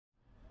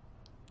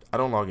I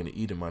don't log into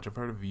Eden much. I've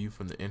heard of you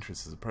from the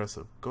entrance is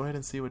impressive. Go ahead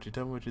and see what you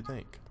tell me what you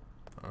think.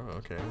 Oh,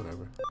 okay,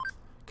 whatever.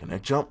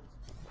 Connect jump.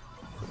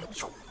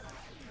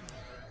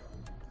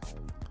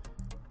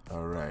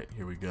 Alright,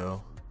 here we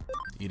go.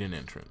 Eden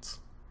entrance.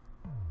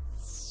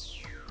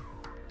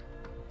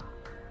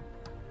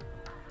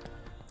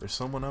 There's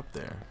someone up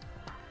there.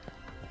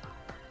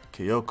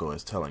 Kyoko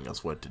is telling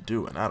us what to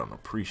do, and I don't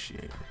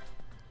appreciate it.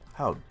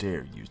 How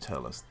dare you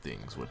tell us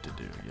things what to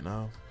do, you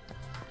know?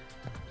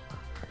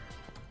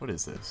 What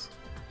is this?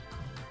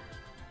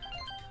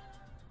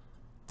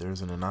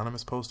 There's an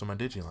anonymous post on my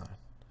Digiline.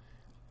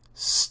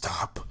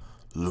 Stop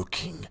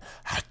looking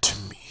at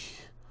me.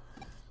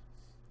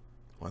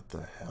 What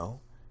the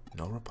hell?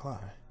 No reply.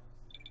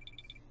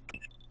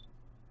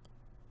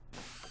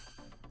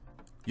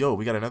 Yo,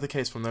 we got another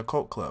case from the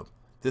occult club.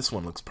 This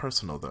one looks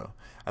personal, though.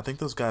 I think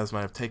those guys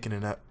might have taken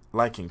a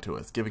liking to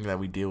us, given that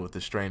we deal with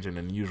the strange and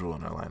unusual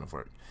in our line of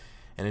work.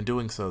 And in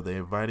doing so, they're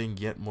inviting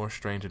yet more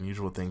strange and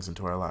unusual things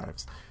into our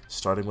lives.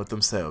 Starting with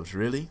themselves.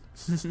 Really?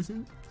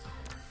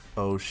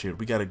 Oh shit,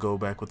 we gotta go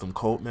back with them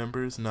cult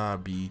members? Nah,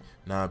 B.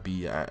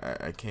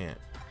 I can't.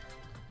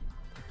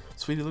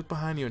 Sweetie, look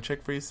behind you and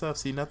check for yourself.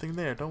 See nothing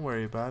there. Don't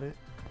worry about it.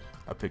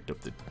 I picked up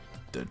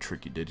the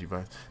tricky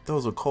Digivice.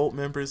 Those are cult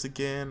members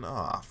again?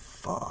 Aw, oh,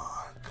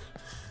 fuck.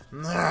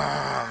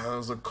 Nah,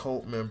 those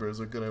occult members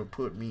are gonna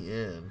put me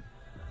in.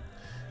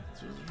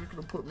 They're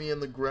gonna put me in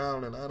the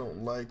ground, and I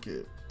don't like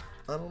it.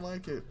 I don't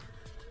like it.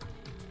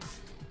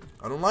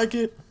 I don't like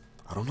it.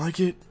 I don't like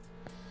it.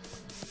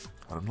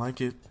 I don't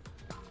like it.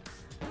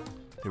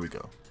 Here we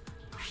go.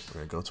 We're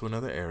gonna go to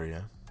another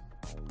area.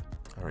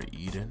 Alright,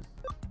 Eden.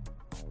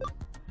 Alright,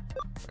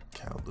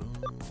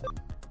 Kowloon.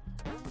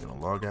 We're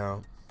gonna log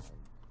out.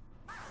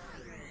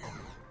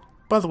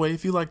 By the way,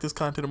 if you like this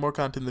content or more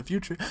content in the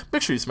future,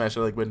 make sure you smash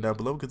that like button down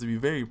below because it'd be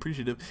very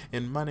appreciative.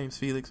 And my name's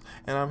Felix,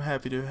 and I'm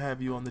happy to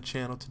have you on the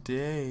channel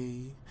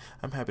today.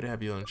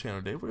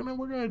 We're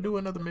gonna do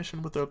another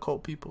mission with the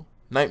occult people.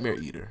 Nightmare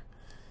Eater.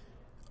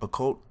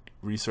 Occult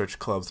Research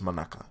Club's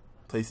Manaka.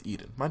 Place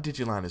Eden. My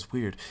Digiline is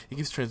weird. It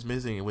keeps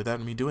transmitting without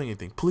me doing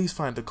anything. Please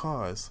find the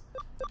cause.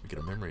 We get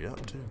a memory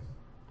up too.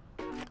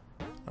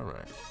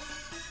 Alright.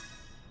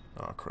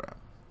 Oh crap.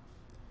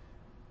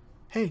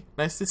 Hey,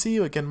 nice to see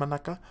you again,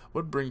 Manaka.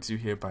 What brings you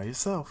here by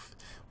yourself?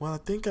 Well, I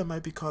think I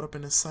might be caught up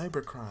in a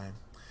cybercrime.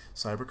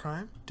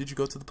 Cybercrime? Did you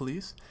go to the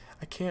police?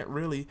 I can't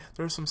really.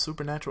 There are some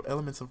supernatural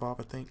elements involved,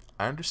 I think.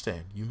 I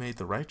understand. You made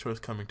the right choice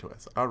coming to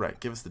us.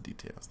 Alright, give us the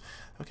details.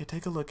 Okay,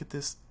 take a look at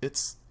this.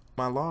 It's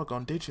my log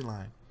on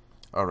Digiline.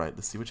 Alright,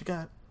 let's see what you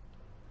got.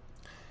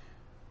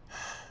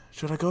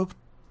 Should I go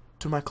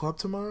to my club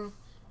tomorrow?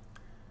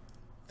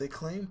 They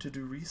claim to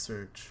do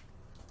research.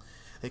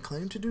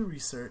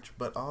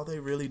 But all they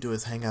really do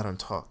is hang out and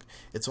talk.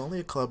 It's only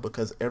a club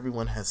because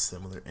everyone has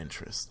similar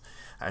interests.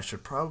 I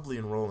should probably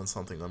enroll in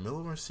something a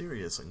little more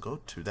serious and go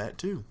to that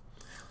too.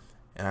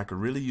 And I could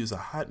really use a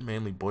hot,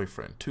 manly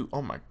boyfriend too.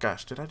 Oh my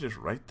gosh, did I just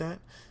write that?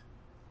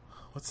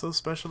 What's so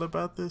special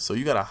about this? So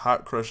you got a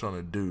hot crush on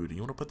a dude. You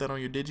want to put that on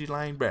your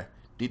Digiline, bruh?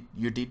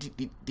 Your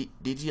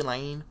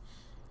Digiline?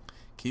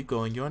 Keep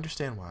going, you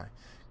understand why.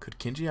 Could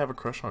Kenji have a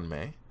crush on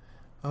May?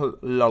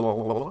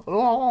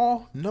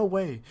 No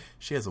way.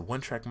 She has a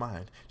one-track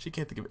mind. She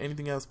can't think of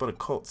anything else but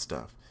occult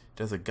stuff.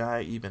 Does a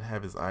guy even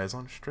have his eyes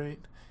on straight?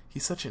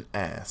 He's such an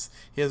ass.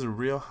 He has a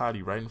real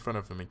hottie right in front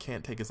of him and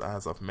can't take his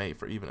eyes off May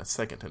for even a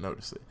second to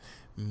notice it.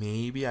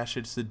 Maybe I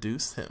should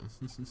seduce him.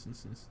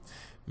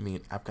 I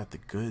mean, I've got the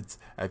goods.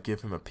 I'd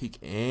give him a peek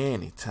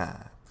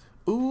anytime.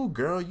 Ooh,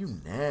 girl,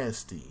 you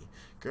nasty.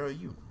 Girl,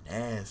 you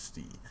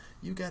nasty.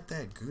 You got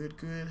that good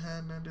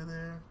hiding under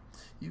there?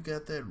 You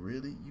got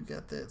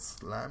that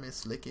slimy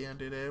slicky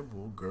under there?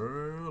 Well,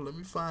 girl, let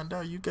me find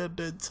out. You got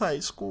that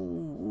tight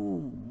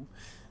school.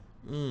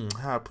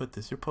 How I put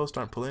this? Your posts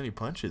aren't pulling any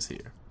punches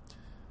here.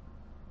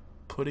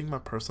 Putting my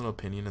personal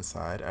opinion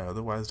aside, I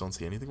otherwise don't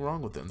see anything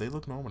wrong with them. They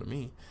look normal to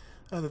me.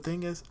 The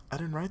thing is, I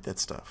didn't write that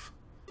stuff.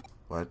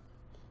 What?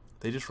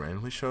 They just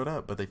randomly showed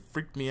up, but they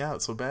freaked me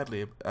out so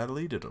badly I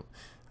deleted them.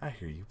 I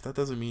hear you. That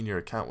doesn't mean your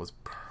account was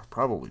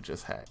probably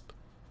just hacked.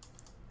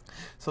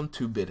 Some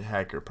 2-bit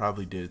hacker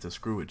probably did it to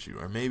screw with you,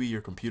 or maybe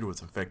your computer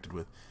was infected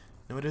with...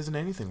 No, it isn't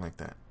anything like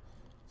that.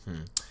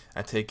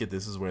 I take it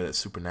this is where that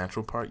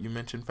supernatural part you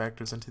mentioned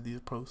factors into these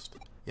posts?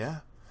 Yeah.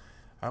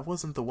 I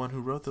wasn't the one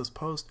who wrote those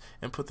posts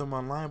and put them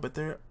online, but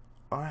they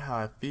are how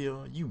I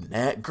feel.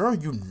 Girl,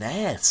 you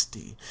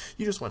nasty.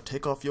 You just want to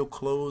take off your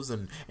clothes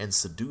and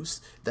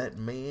seduce that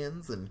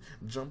man's and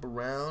jump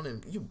around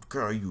and...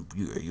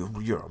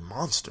 you're a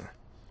monster.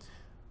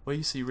 Well,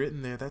 you see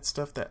written there, that's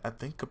stuff that I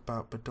think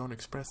about but don't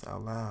express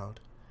out loud.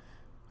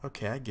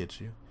 Okay, I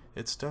get you.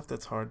 It's stuff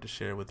that's hard to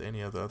share with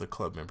any of the other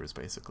club members,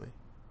 basically.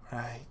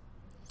 Right.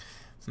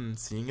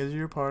 Seeing as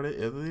you're part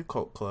of the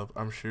occult club,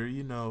 I'm sure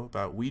you know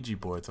about Ouija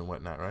boards and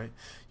whatnot, right?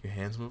 Your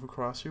hands move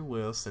across your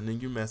will,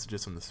 sending you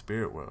messages from the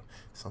spirit world.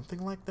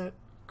 Something like that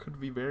could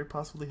be very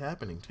possibly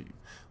happening to you.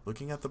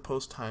 Looking at the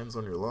post times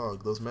on your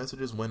log, those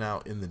messages went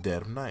out in the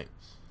dead of night.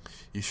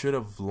 You should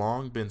have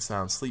long been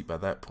sound asleep by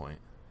that point.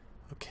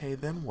 Okay,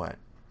 then what?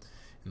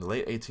 In the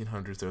late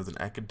 1800s, there was an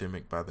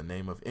academic by the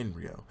name of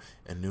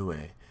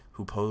Inoue,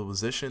 who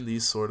positioned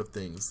these sort of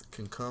things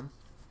can come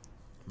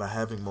by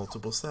having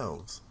multiple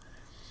selves.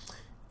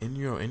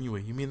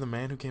 Inoue, you mean the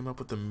man who came up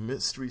with the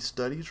mystery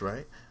studies,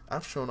 right?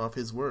 I've shown off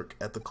his work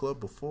at the club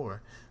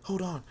before.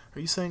 Hold on,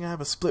 are you saying I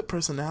have a split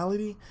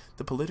personality?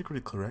 The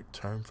politically correct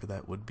term for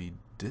that would be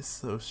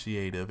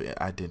dissociative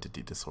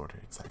identity disorder,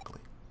 exactly.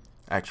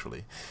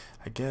 Actually,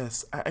 I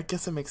guess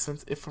it makes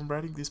sense if I'm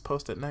writing these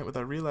posts at night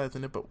without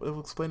realizing it, but it will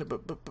explain it,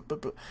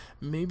 but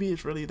maybe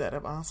it's really that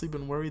I've honestly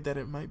been worried that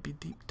it might be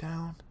deep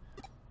down.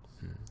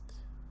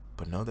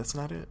 But no, that's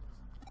not it.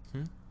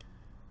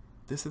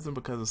 This isn't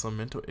because of some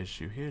mental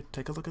issue. Here,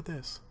 take a look at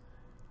this.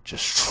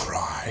 Just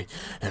try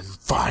and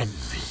find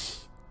me.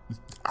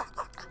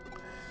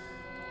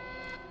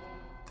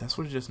 That's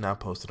what you just now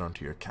posted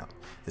onto your account.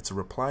 It's a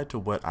reply to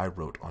what I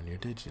wrote on your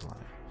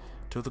Digiline.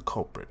 To the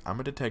culprit, I'm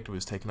a detective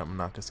who's taken up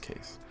Manaka's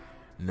case.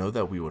 Know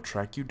that we will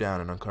track you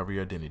down and uncover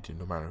your identity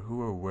no matter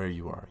who or where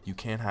you are. You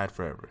can't hide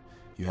forever.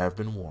 You have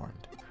been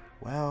warned.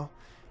 Well,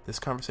 this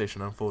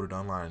conversation unfolded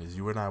online as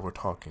you and I were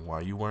talking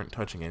while you weren't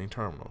touching any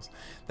terminals.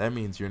 That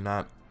means you're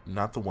not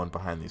the one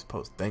behind these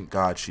posts. Thank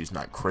God she's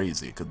not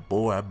crazy, because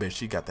boy, I bet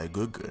she got that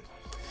good.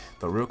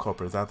 The real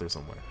culprit is out there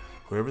somewhere.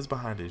 Whoever's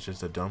behind it is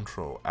just a dumb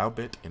troll,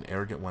 albeit an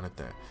arrogant one at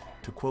that.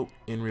 To quote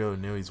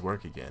Inue's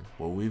work again,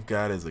 what we've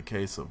got is a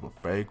case of a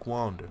fake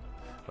wonder,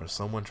 or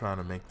someone trying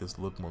to make this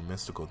look more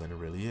mystical than it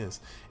really is.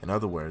 In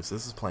other words,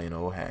 this is plain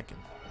old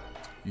hacking.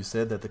 You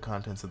said that the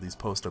contents of these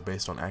posts are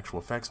based on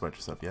actual facts about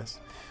yourself, yes?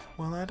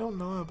 Well, I don't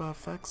know about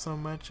facts so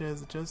much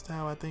as just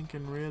how I think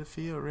and really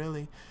feel,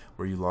 really.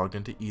 Were you logged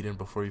into Eden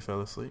before you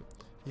fell asleep?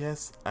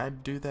 Yes, I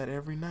do that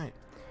every night.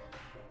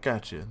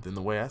 Gotcha. Then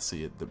the way I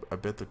see it, I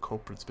bet the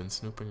culprit's been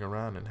snooping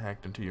around and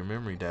hacked into your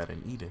memory data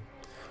in Eden.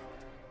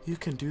 You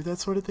can do that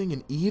sort of thing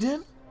in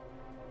Eden?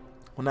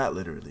 Well, not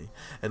literally.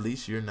 At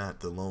least you're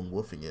not the lone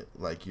wolfing it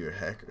like you're a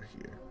hacker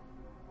here.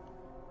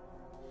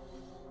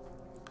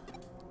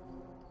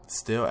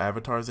 Still,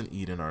 avatars in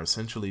Eden are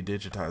essentially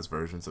digitized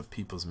versions of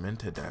people's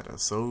metadata,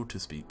 so to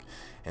speak,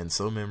 and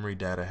so memory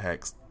data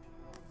hacks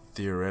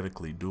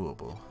theoretically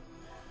doable.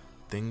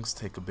 Things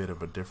take a bit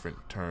of a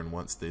different turn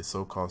once the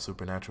so-called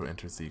supernatural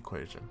enters the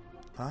equation.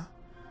 Huh?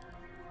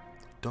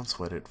 Don't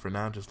sweat it. For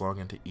now, just log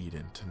into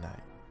Eden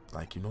tonight,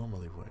 like you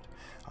normally would.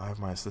 I'll have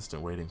my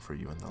assistant waiting for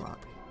you in the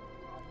lobby.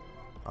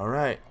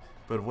 Alright,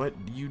 but what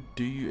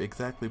do you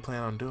exactly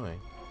plan on doing?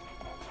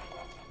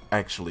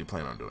 Actually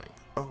plan on doing?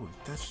 Oh,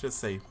 let's just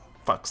say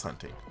fox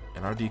hunting.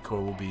 And our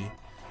decor will be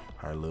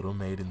our little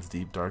maiden's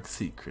deep dark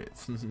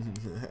secrets.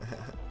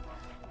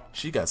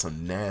 She got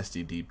some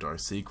nasty deep dark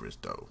secrets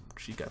though.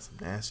 She got some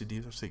nasty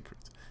deep dark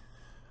secrets.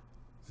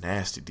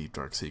 Nasty deep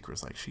dark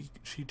secrets. Like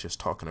she just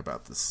talking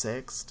about the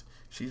sext.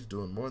 She's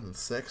doing more than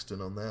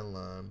sexting on that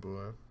line,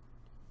 boy.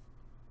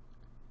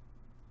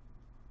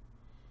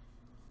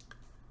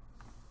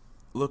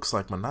 Looks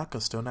like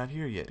Manaka's still not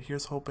here yet.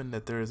 Here's hoping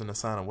that there isn't a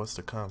sign of what's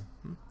to come.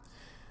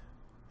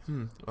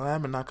 Well, I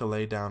have Manaka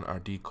lay down our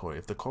decoy.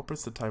 If the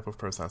culprit's the type of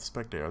person I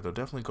suspect they are, they'll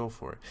definitely go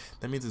for it.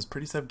 That means it's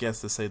pretty safe guess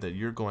to say that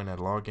you're going to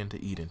log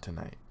into Eden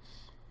tonight.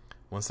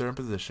 Once they're in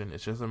position,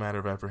 it's just a matter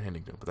of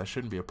apprehending them, but that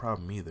shouldn't be a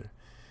problem either.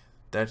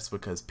 That's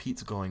because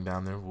Pete's going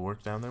down there, will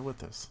work down there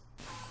with us.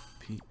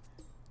 Pete.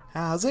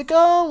 How's it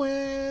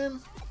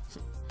going?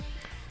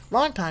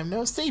 Long time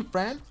no see,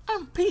 friend.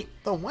 I'm Pete,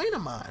 the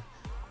Wanyamon.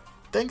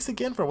 Thanks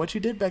again for what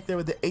you did back there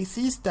with the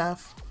AC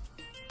stuff.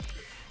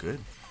 Good.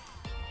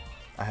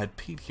 I had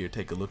Pete here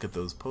take a look at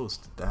those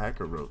posts the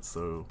hacker wrote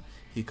so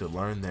he could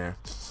learn their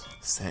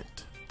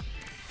scent.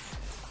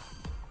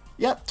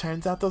 Yep,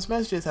 turns out those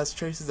messages has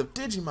traces of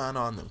Digimon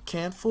on them.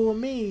 Can't fool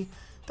me.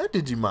 That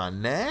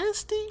Digimon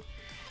nasty.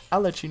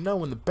 I'll let you know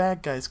when the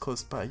bad guy's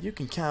close by. You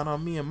can count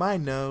on me and my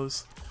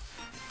nose.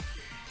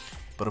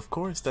 But of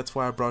course, that's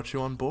why I brought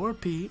you on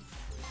board, Pete.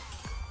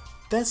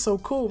 That's so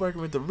cool working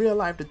with the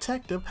real-life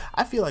detective.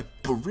 I feel like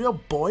a real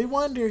boy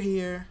wonder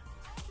here.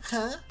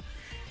 Huh?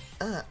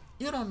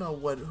 You don't know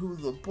who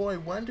the boy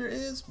wonder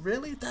is?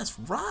 Really? That's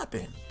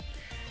Robin.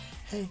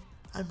 Hey,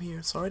 I'm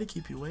here. Sorry to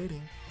keep you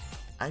waiting.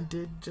 I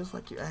did just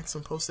like you asked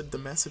and posted the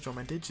message on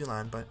my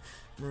Digiline, but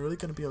am I really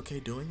going to be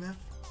okay doing that?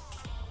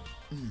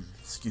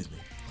 Excuse me.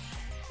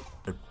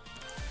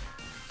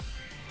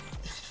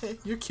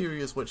 You're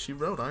curious what she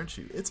wrote, aren't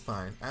you? It's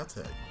fine. I'll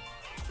tell you.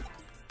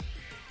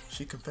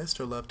 She confessed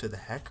her love to the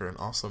hacker and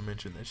also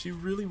mentioned that she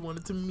really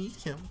wanted to meet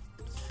him.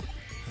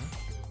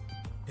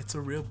 It's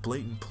a real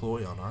blatant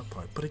ploy on our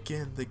part, but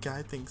again, the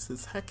guy thinks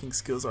his hacking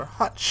skills are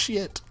hot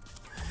shit.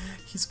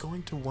 He's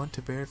going to want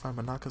to verify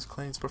Manaka's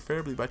claims,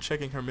 preferably by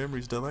checking her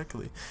memories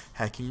directly.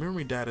 Hacking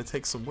memory data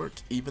takes some work,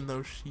 even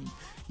though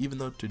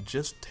to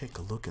just take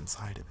a look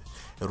inside of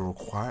it, it'll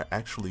require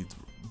actually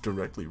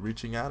directly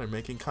reaching out and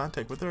making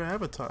contact with her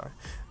avatar.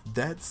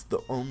 That's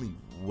the only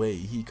way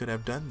he could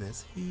have done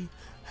this. He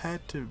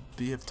had to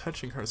be of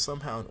touching her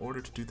somehow in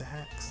order to do the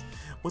hacks.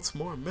 What's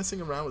more,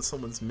 messing around with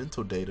someone's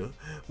mental data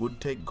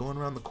would take going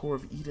around the core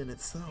of Eden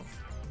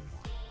itself.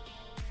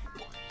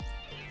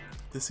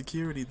 The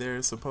security there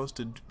is supposed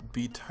to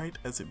be tight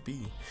as it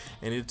be,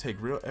 and it'd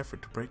take real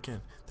effort to break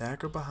in. The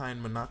hacker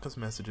behind Manaka's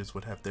messages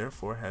would have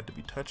therefore had to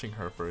be touching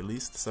her for at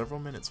least several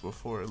minutes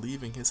before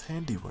leaving his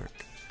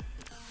handiwork.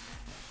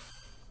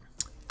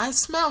 I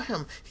smell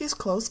him. He's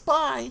close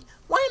by.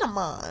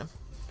 Wanyamon.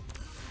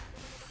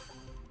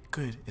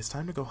 Good. It's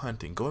time to go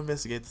hunting. Go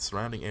investigate the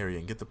surrounding area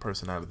and get the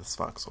person out of this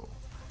foxhole.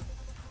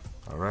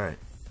 Alright.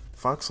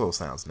 Foxhole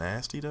sounds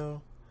nasty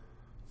though.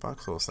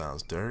 Foxhole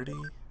sounds dirty.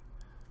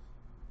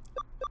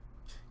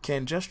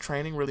 Can just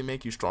training really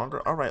make you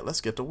stronger? Alright,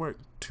 let's get to work.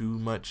 Too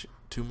much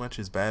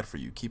is bad for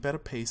you. Keep at a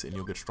pace and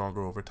you'll get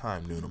stronger over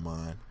time,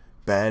 Nunamon.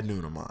 Bad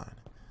Nunamon.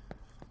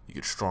 You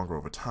get stronger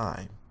over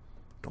time.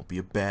 Don't be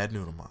a bad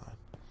Nunamon.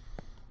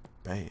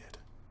 Bad.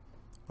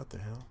 What the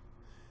hell?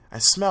 I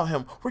smell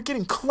him. We're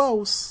getting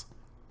close.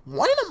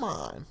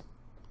 Wanyamon.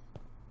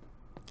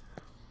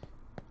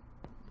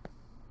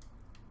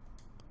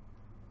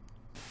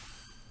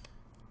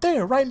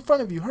 There, right in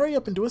front of you. Hurry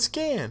up and do a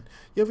scan.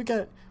 Yeah, we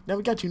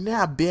got you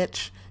now,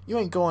 bitch. You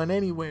ain't going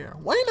anywhere.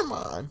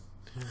 Wanyamon.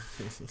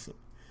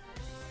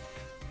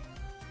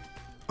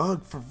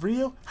 Ugh, for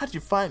real? How'd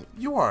you find?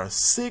 You are a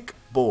sick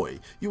boy.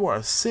 You are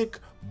a sick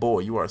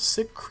boy. You are a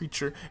sick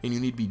creature, and you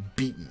need to be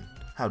beaten.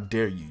 How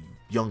dare you,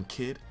 young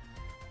kid?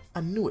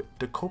 I knew it.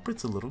 The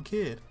culprit's a little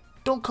kid.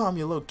 Don't call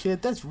me a little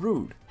kid. That's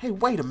rude. Hey,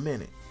 wait a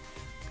minute.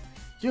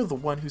 You're the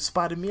one who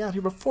spotted me out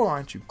here before,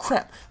 aren't you?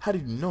 Crap. How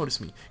did you notice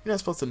me? You're not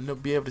supposed to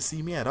be able to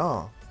see me at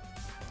all.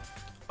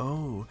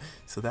 Oh,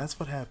 so that's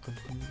what happened.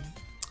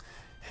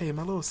 Hey,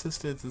 my little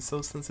sister is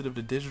so sensitive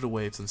to digital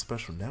waves and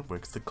special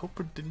networks. The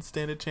culprit didn't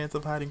stand a chance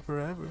of hiding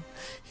forever.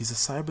 He's a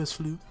cyber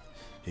sleuth.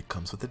 It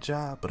comes with a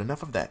job. But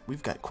enough of that.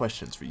 We've got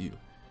questions for you.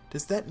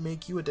 Does that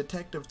make you a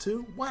detective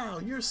too? Wow,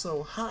 you're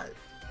so hot.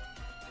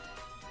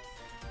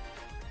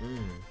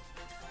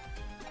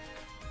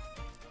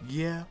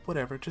 Yeah,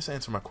 whatever. Just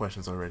answer my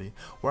questions already.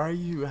 Why are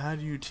you? How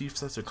do you achieve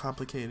such a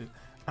complicated?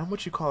 I'm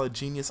what you call a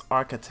genius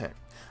architect.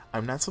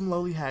 I'm not some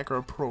lowly hacker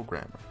or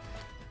programmer.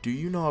 Do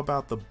you know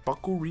about the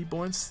Buckle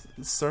Reborn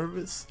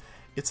service?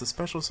 It's a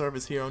special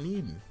service here on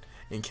Eden.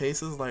 In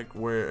cases like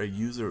where a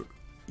user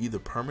either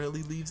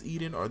permanently leaves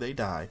Eden or they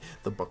die,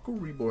 the Buckle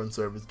Reborn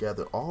service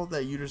gathers all of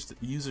that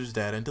user's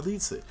data and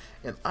deletes it.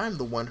 And I'm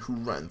the one who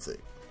runs it.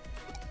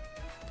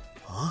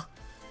 Huh?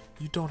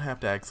 You don't have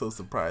to act so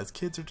surprised.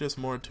 Kids are just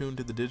more attuned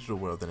to the digital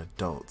world than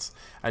adults.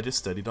 I just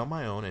studied on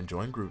my own and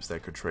joined groups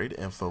that could trade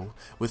info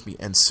with me,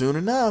 and soon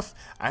enough,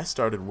 I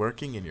started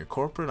working in your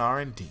corporate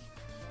R&D.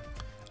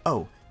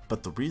 Oh,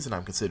 but the reason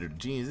I'm considered a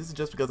genius isn't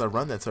just because I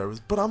run that service,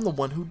 but I'm the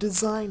one who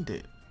designed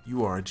it.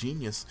 You are a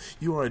genius.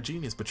 You are a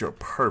genius, but you're a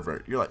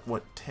pervert. You're like,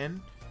 what,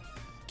 10?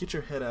 Get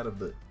your head out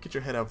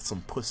of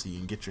some pussy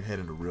and get your head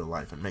into real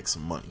life and make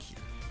some money here.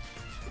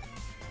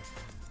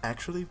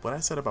 Actually, what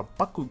I said about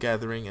Baku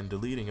gathering and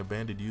deleting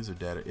abandoned user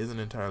data isn't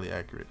entirely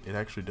accurate. It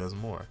actually does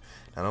more.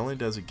 Not only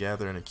does it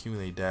gather and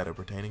accumulate data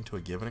pertaining to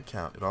a given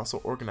account, it also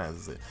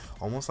organizes it,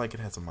 almost like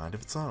it has a mind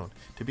of its own.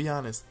 To be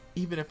honest,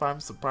 even if I'm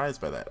surprised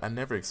by that, I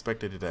never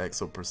expected it to act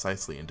so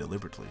precisely and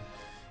deliberately.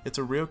 It's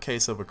a real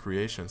case of a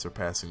creation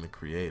surpassing the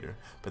creator,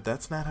 but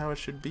that's not how it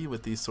should be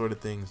with these sort of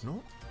things,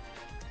 no?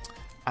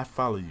 I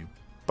follow you.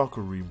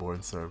 Baku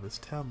Reborn service.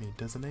 Tell me,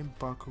 does the name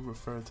Baku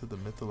refer to the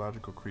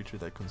mythological creature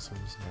that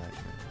consumes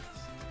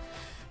nightmares?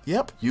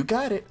 Yep, you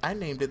got it. I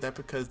named it that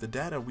because the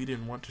data we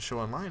didn't want to show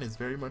online is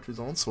very much his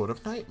own sort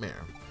of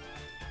nightmare.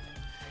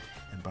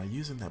 And by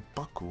using that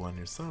Baku on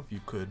yourself, you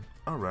could...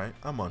 Alright,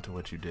 I'm onto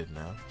what you did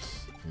now.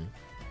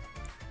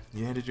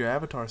 You handed your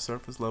avatar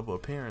surface level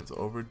appearance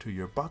over to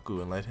your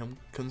Baku and let him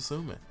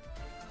consume it.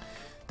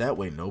 That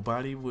way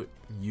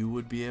you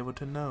would be able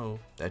to know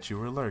that you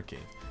were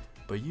lurking.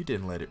 But you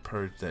didn't let it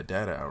purge that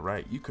data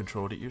outright. You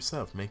controlled it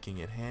yourself, making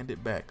it hand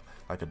it back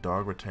like a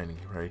dog returning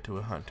prey to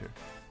a hunter.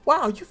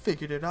 Wow, you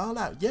figured it all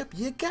out. Yep,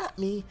 you got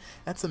me.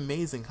 That's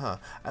amazing, huh?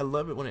 I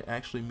love it when it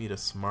actually meets a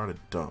smart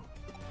adult.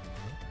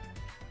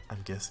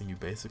 I'm guessing you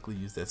basically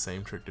used that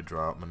same trick to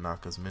draw out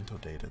Manaka's mental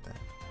data then.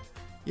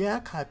 Yeah, I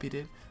copied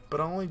it,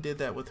 but I only did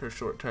that with her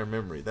short-term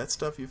memory. That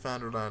stuff you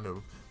found around a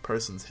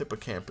person's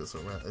hippocampus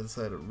around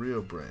inside a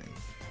real brain.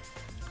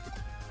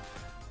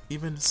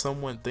 Even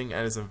thing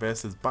as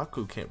vast as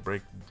Baku can't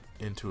break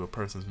into a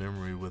person's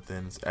memory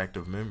within its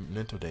active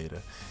mental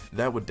data.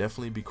 That would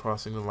definitely be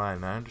crossing the line,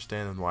 and I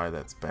understand why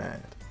that's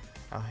bad.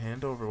 I'll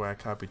hand over what I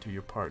copied to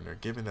your partner,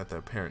 given that the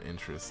apparent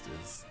interest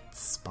is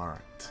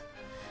sparked.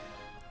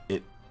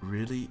 It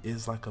really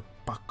is like a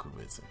Baku,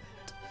 isn't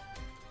it?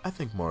 I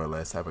think more or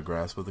less have a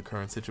grasp of the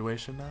current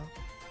situation now.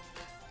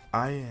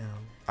 I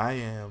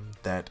am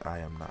that I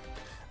am not.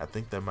 I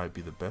think that might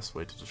be the best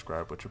way to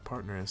describe what your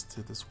partner is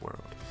to this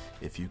world,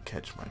 if you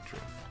catch my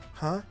drift.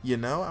 Huh? You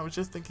know, I was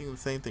just thinking the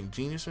same thing.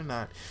 Genius or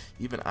not,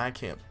 even I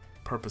can't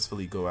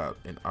purposefully go out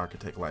and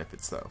architect life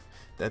itself.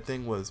 That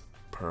thing was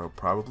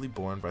probably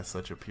born by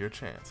such a pure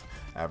chance.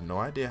 I have no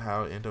idea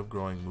how it'll end up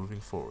growing moving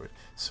forward.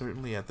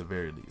 Certainly at the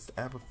very least.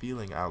 I have a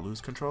feeling I'll lose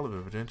control of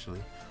it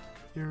eventually.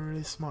 You're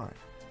really smart.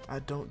 I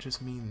don't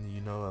just mean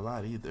you know a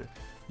lot either.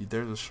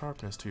 There's a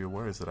sharpness to your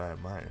words that I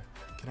admire.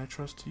 Can I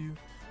trust you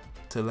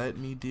to let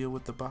me deal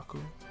with the Baku?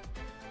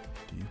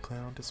 Do you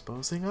plan on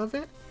disposing of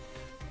it?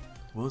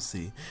 We'll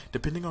see,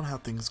 depending on how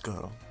things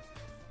go.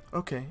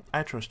 Okay,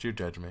 I trust your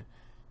judgment.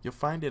 You'll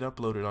find it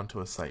uploaded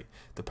onto a site.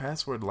 The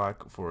password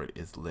lock for it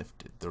is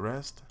lifted. The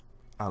rest,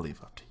 I'll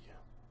leave up to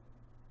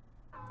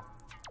you.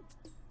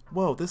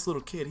 Whoa, this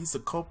little kid, he's the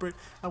culprit?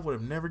 I would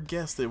have never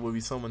guessed it would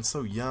be someone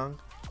so young.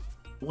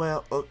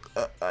 Well,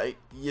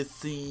 you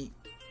see...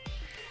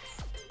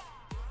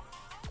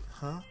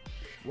 Huh?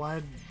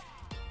 Why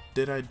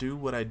did I do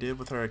what I did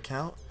with her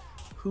account?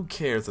 Who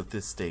cares at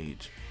this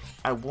stage?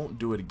 I won't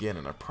do it again,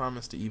 and I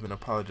promise to even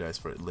apologize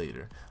for it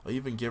later. I'll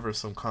even give her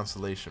some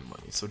consolation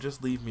money, so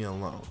just leave me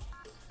alone.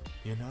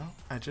 You know,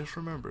 I just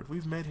remembered,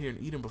 we've met here in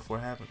Eden before,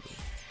 haven't we?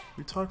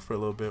 We talked for a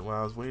little bit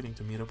while I was waiting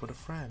to meet up with a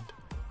friend,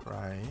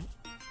 right?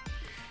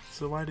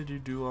 So why did you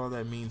do all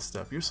that mean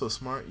stuff? You're so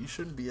smart, you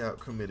shouldn't be out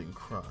committing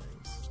crimes.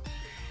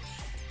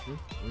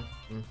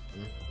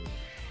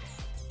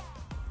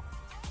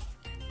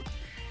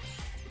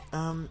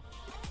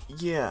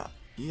 Yeah,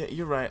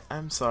 you're right,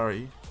 I'm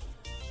sorry.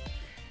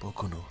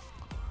 Boku no.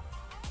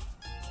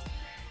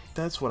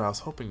 That's what I was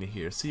hoping to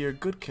hear. See, you're a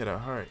good kid at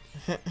heart.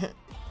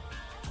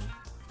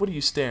 What are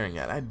you staring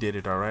at? I did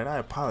it, alright. I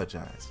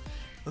apologize.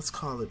 Let's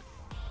call it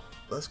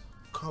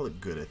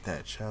good at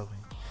that, shall we?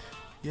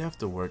 You have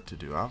to work to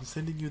do. I'm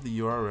sending you the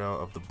URL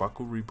of the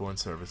Baku Reborn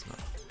service now.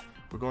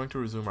 We're going to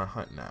resume our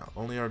hunt now.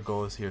 Only our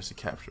goal is here is to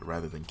capture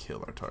rather than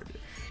kill our target.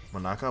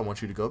 Monaka, I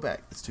want you to go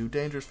back. It's too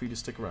dangerous for you to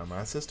stick around. My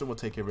assistant will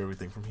take care of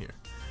everything from here.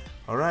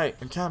 Alright,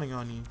 I'm counting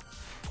on you.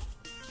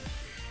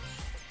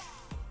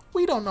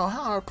 We don't know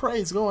how our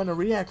prey is going to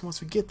react once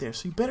we get there,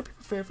 so you better be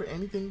prepared for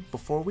anything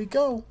before we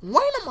go.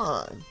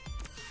 Wanyamon!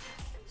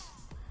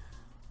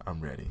 I'm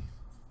ready.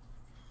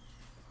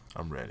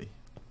 I'm ready.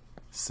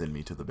 Send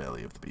me to the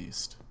belly of the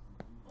beast.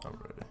 I'm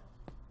ready.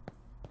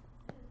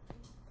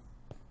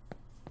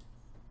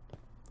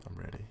 I'm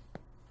ready.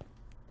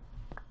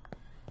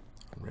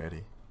 I'm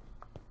ready.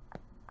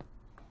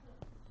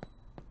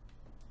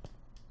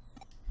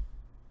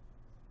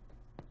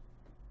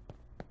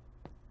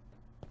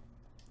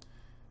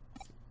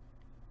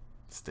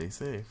 Stay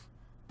safe.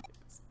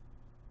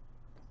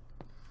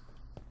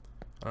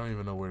 I don't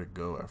even know where to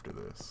go after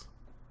this.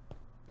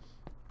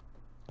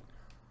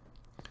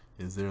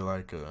 Is there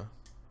like a...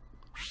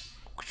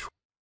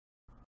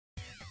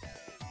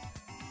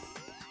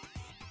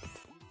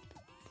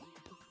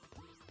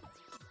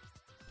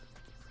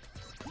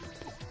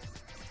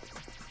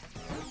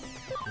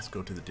 Let's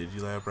go to the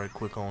Digilab right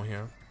quick on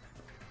here.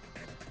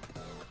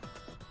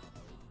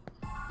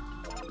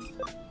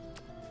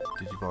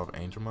 Digivolve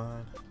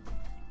Angelmon.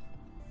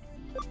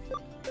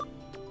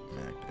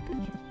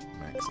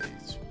 Max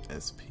H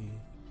SP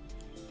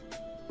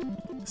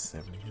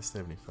 70. He's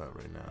 75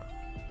 right now.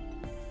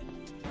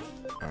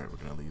 Alright, we're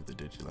gonna leave the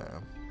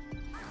Digilab.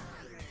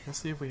 Let's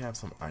see if we have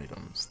some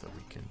items that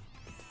we can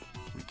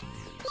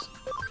use.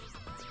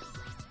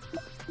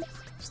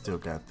 Still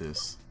got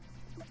this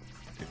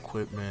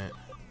equipment,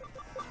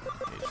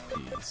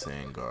 HP,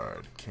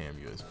 Sandguard, Cam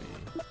USB,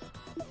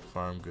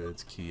 farm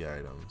goods, key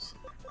items,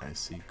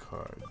 IC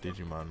card,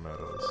 Digimon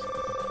medals.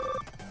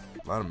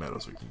 A lot of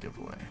medals we can give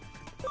away.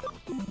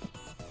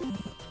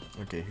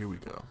 Okay, here we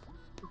go.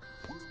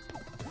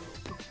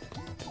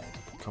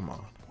 Come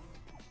on.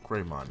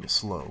 Greymon, you're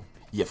slow.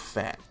 You're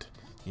fat.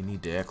 You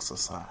need to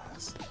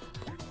exercise.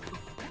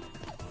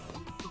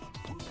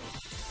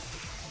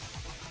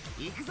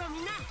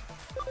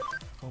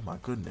 Oh my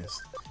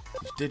goodness.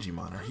 These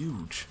Digimon are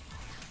huge.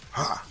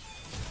 Ha!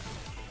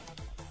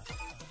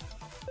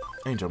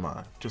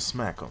 Angelmon, just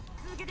smack them.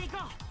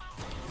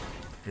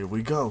 Here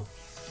we go.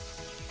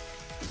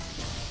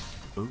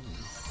 Ooh.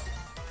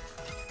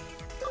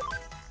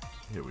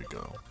 Here we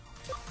go.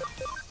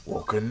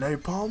 Walking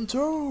Napalm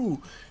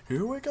 2!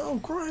 Here we go,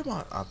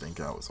 Greymon! I think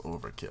that was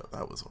overkill.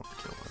 That was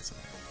overkill, wasn't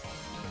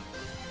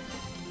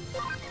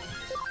it?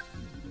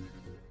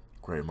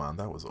 Greymon,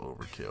 that was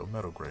overkill.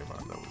 Metal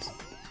Greymon, that was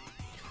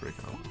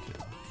freaking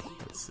overkill.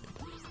 Let's see.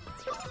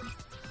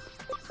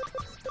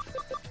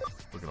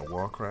 We're gonna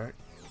wall crack.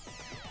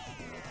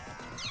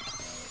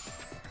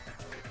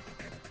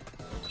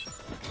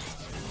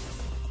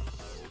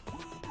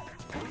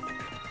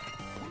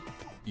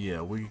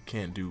 Yeah, we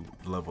can't do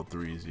level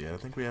 3s yet. I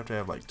think we have to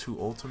have like 2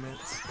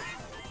 ultimates,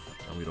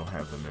 and we don't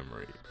have the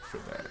memory for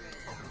that.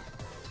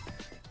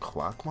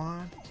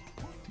 Clockmon?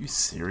 You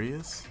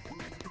serious?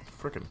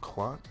 Frickin'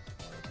 clock?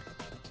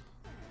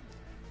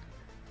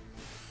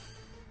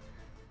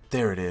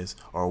 There it is,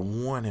 our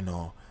one and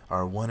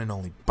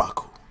only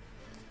Baku.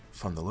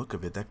 From the look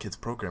of it, that kid's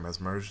program has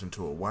merged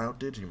into a wild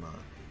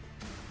Digimon.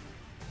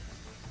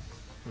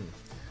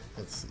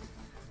 Let's see.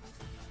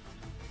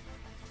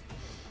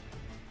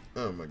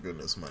 Oh my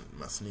goodness, my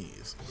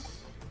sneeze.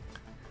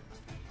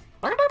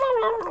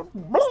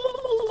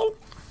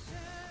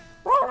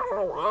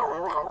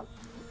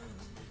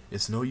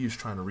 It's no use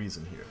trying to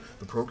reason here.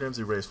 The program's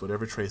erased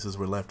whatever traces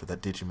were left of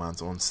that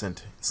Digimon's own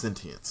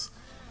sentience.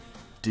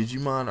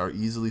 Digimon are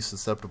easily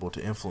susceptible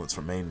to influence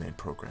from main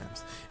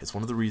programs. It's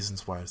one of the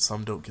reasons why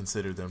some don't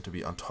consider them to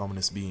be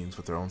autonomous beings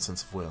with their own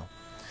sense of will.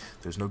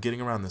 There's no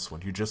getting around this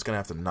one. You're just gonna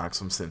have to knock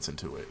some sense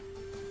into it.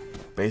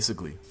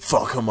 Basically,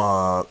 fuck 'em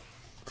up.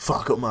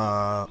 Fuck 'em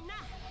up.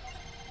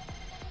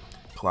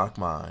 Clock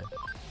mine.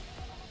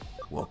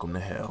 Welcome to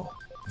hell.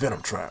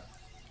 Venom trap.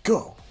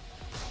 Go.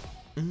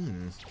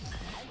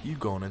 You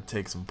gonna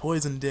take some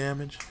poison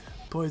damage.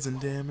 Poison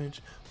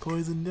damage.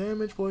 Poison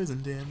damage.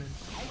 Poison damage.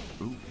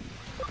 Ooh.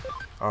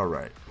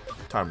 Alright.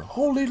 Time to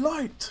Holy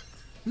Light.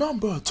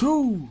 Number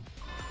 2.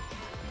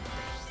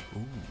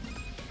 Ooh.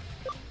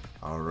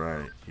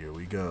 Alright. Here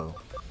we go.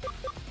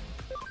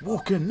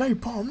 Walking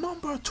Napalm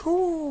number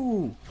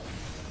 2.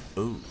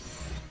 Ooh.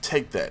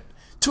 Take that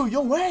to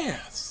your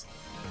ass.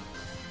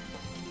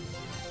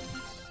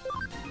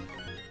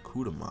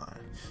 Kudamine.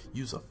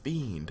 Use a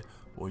fiend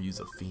or use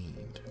a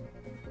fiend.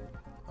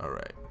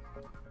 Alright.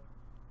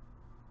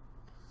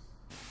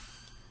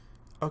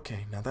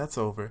 Okay, now that's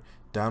over.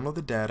 Download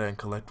the data and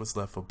collect what's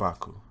left for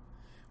Baku.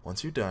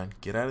 Once you're done,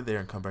 get out of there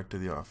and come back to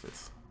the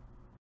office.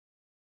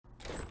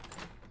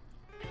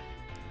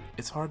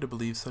 It's hard to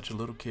believe such a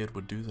little kid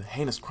would do a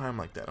heinous crime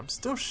like that. I'm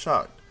still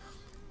shocked.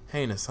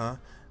 Heinous, huh?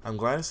 I'm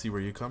glad to see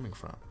where you're coming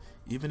from.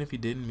 Even if he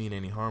didn't mean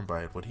any harm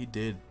by it, what he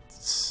did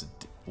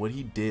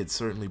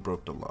certainly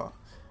broke the law.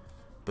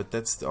 But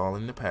that's all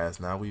in the past.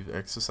 Now we've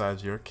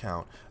exercised your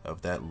account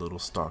of that little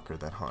stalker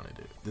that haunted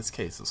it. This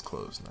case is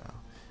closed now.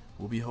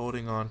 We'll be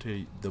holding on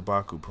to the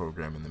Baku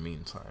program in the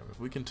meantime. If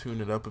we can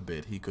tune it up a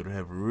bit, he could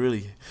have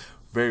really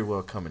very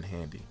well come in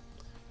handy.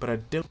 But I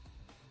don't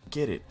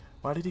get it.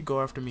 Why did he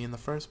go after me in the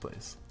first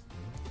place?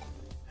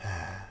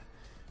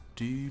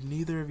 Do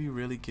neither of you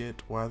really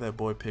get why that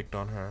boy picked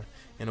on her?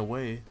 In a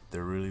way,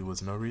 there really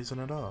was no reason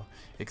at all,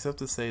 except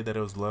to say that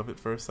it was love at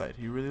first sight.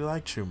 He really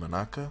liked you,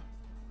 Manaka.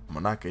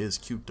 Manaka is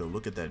cute though.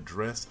 Look at that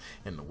dress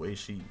and the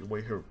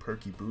way her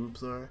perky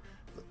boobs are.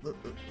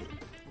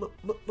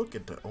 Look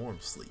at the arm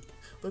sleeve.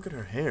 Look at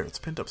her hair. It's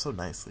pinned up so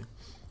nicely.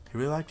 He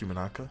really liked you,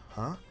 Manaka,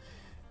 huh?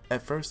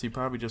 At first, he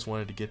probably just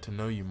wanted to get to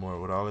know you more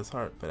with all his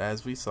heart, but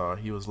as we saw,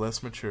 he was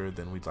less mature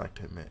than we'd like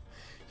to admit.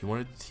 He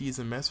wanted to tease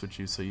and mess with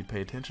you so you'd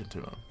pay attention to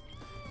him.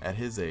 At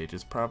his age,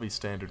 it's probably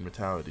standard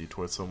mentality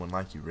towards someone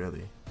like you,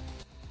 really.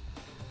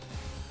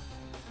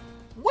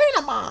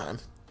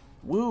 Wanyamon!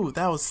 Woo,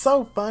 that was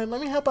so fun.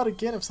 Let me help out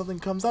again if something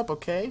comes up,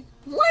 okay?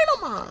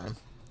 Wanyamon!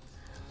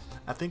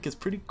 I think it's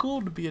pretty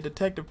cool to be a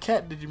detective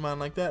cat Digimon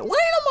like that.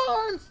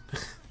 Wanyamon!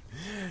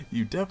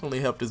 You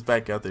definitely helped us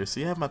back out there, so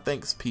you have my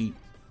thanks, Pete.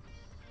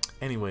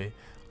 Anyway,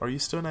 are you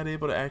still not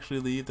able to actually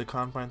leave the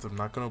confines of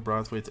Nakano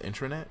Broadway's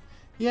intranet?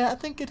 Yeah, I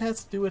think it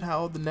has to do with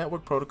how the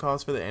network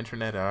protocols for the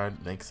internet are.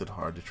 It makes it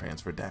hard to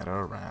transfer data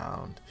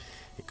around.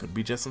 It could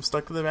be just some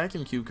stuck to the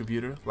vacuum cube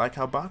computer, like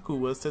how Baku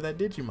was to that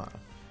Digimon.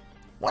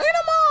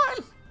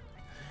 Wanyamon!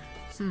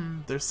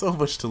 There's so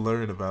much to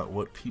learn about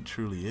what Pete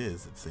truly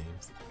is, it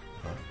seems.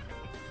 Huh?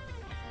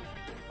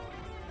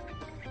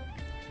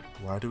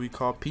 Why do we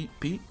call Pete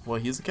Pete? Well,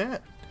 he's a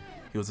cat.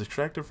 He was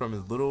extracted from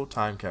his little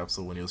time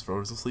capsule when he was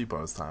frozen asleep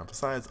all his time.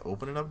 Besides,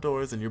 opening up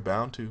doors and you're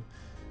bound to.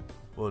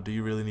 Well, do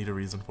you really need a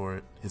reason for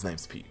it? His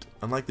name's Pete.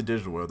 Unlike the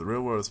digital world, the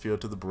real world is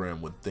filled to the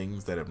brim with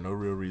things that have no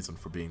real reason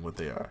for being what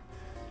they are.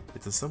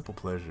 It's a simple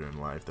pleasure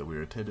in life that we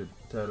are entitled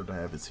to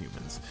have as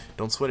humans.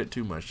 Don't sweat it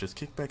too much, just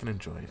kick back and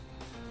enjoy it.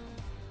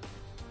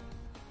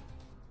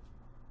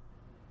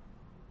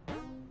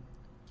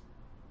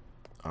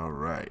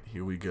 Alright,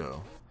 here we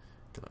go.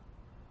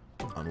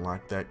 Gonna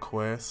unlock that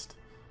quest.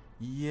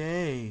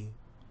 Yay!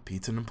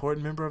 Pete's an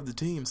important member of the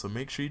team, so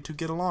make sure you two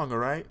get along,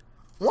 alright?